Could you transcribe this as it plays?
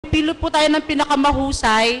pili po tayo ng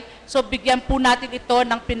pinakamahusay, so bigyan po natin ito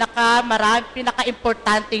ng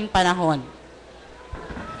pinaka-importanting panahon.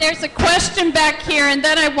 There's a question back here, and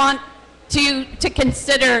then I want to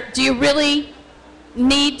consider, do you really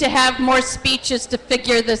need to have more speeches to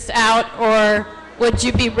figure this out, or would you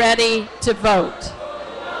be ready to vote?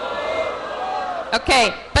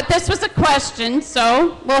 Okay, but this was a question,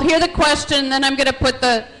 so we'll hear the question, and then I'm going to put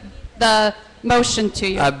the motion to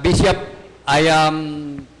you. Bishop, I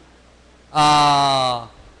am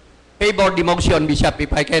favor the motion, Bishop,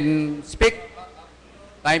 if I can speak.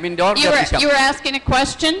 I'm in the order, Bishop. You were asking a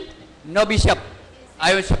question? No, Bishop.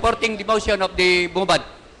 I was supporting the motion of the movement.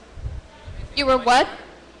 You were what?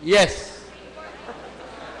 Yes.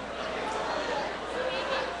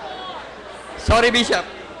 Sorry, Bishop.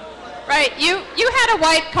 Right, you had a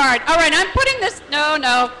white card. All right, I'm putting this,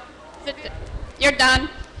 no. You're done.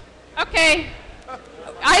 Okay.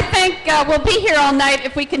 I think we'll be here all night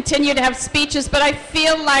if we continue to have speeches, but I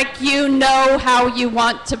feel like you know how you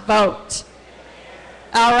want to vote.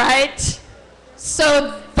 All right?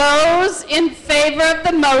 So those in favor of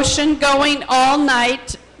the motion going all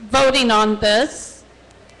night voting on this,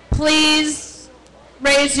 please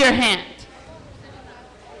raise your hand.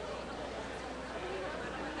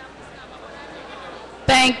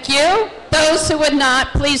 Thank you. Those who would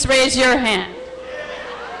not, please raise your hand.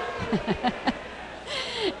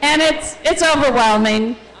 And it's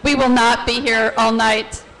overwhelming. We will not be here all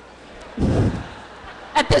night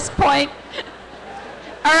at this point.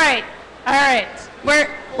 All right. We're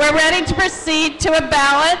ready to proceed to a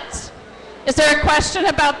ballot. Is there a question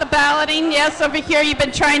about the balloting? Yes, over here you've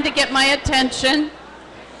been trying to get my attention.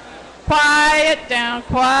 Quiet down,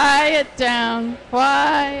 quiet down,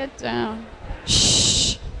 quiet down.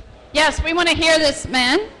 Shh. Yes, we want to hear this,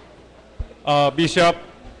 man. Bishop,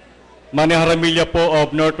 Manny Jaramillo po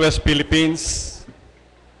of Northwest Philippines.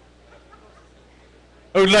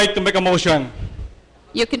 I would like to make a motion.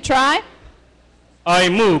 You can try. I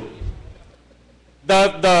move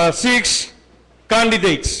that the 6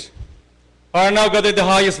 candidates are now gathered the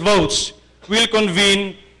highest votes will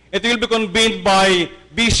convene. It will be convened by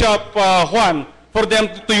Bishop Juan for them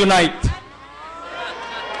to unite.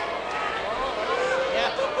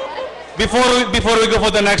 Before we go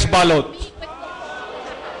for the next ballot.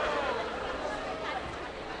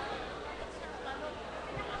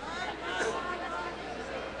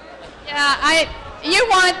 Yeah, you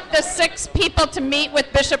want the 6 people to meet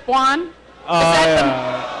with Bishop Juan?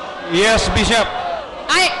 Yes, Bishop.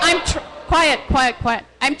 Quiet.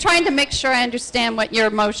 I'm trying to make sure I understand what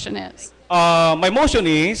your motion is. My motion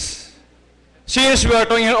is, since we are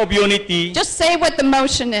talking of unity, Just say what the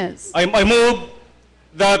motion is. I move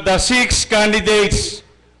that the 6 candidates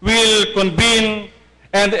will convene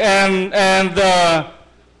and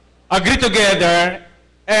agree together,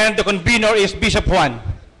 and the convener is Bishop Juan.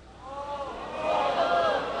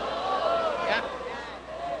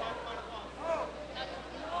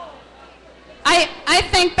 I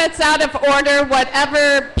think that's out of order.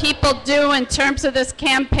 Whatever people do in terms of this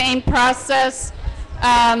campaign process,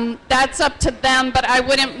 that's up to them, but I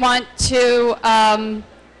wouldn't want to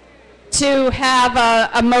have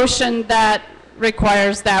a motion that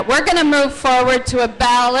requires that. We're going to move forward to a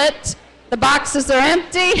ballot. The boxes are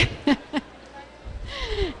empty.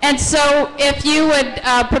 And so if you would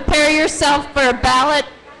prepare yourself for a ballot,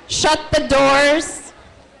 shut the doors.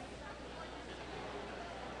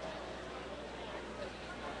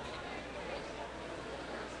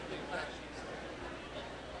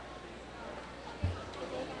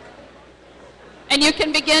 And you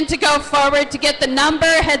can begin to go forward to get the number.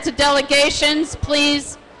 Heads of delegations,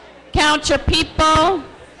 please count your people.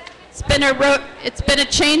 It's been a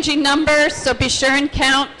changing number, so be sure and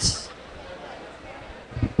count.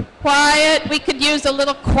 Quiet. We could use a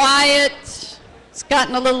little quiet. It's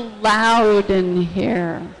gotten a little loud in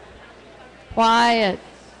here. Quiet.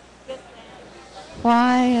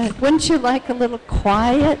 Quiet. Wouldn't you like a little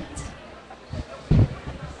quiet?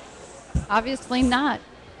 Obviously not.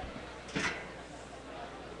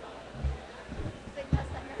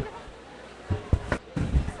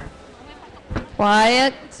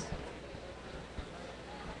 Quiet.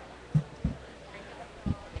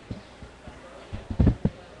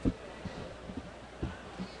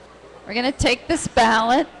 We're going to take this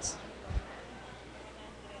ballot.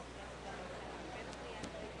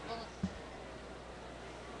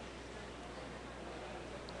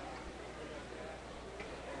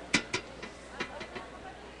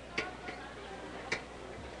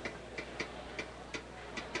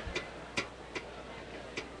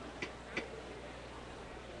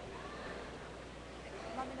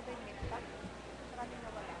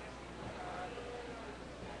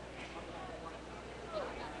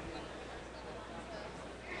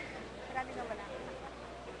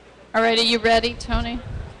 All right, are you ready, Tony?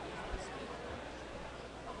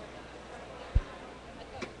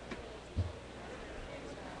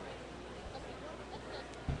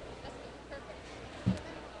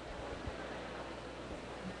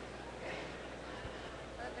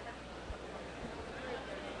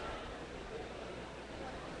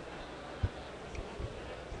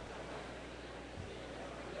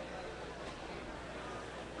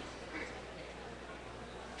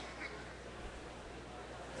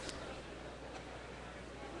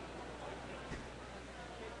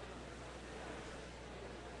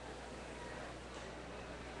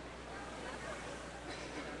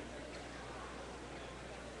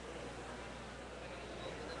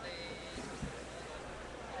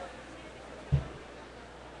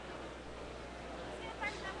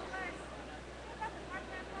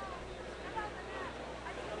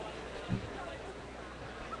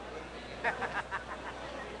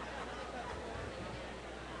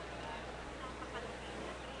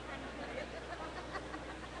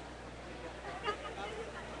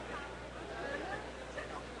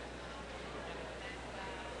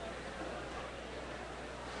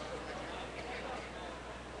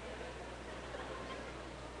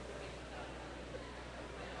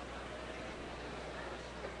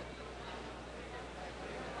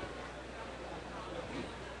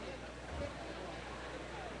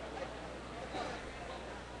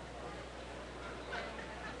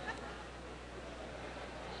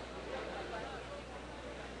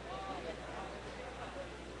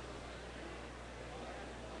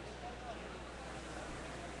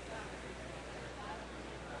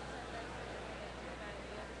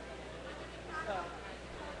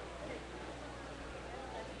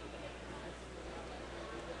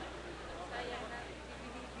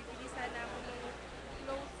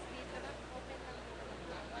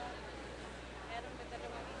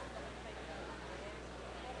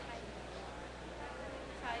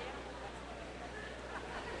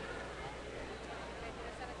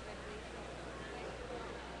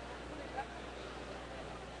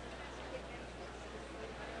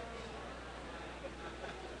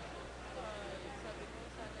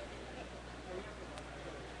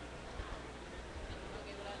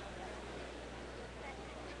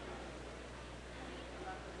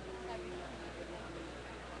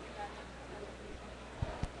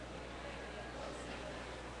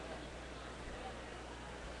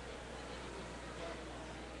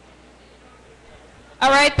 All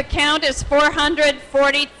right, the count is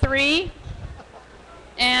 443,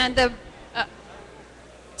 and the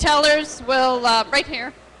tellers will, right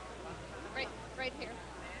here, right here.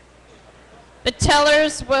 The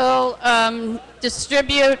tellers will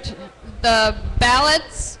distribute the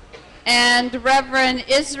ballots, and Reverend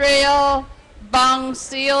Israel Bong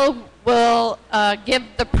Seal will give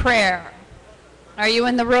the prayer. Are you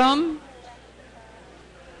in the room?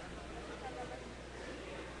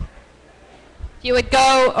 If you would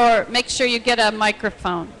go, or make sure you get a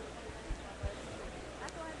microphone.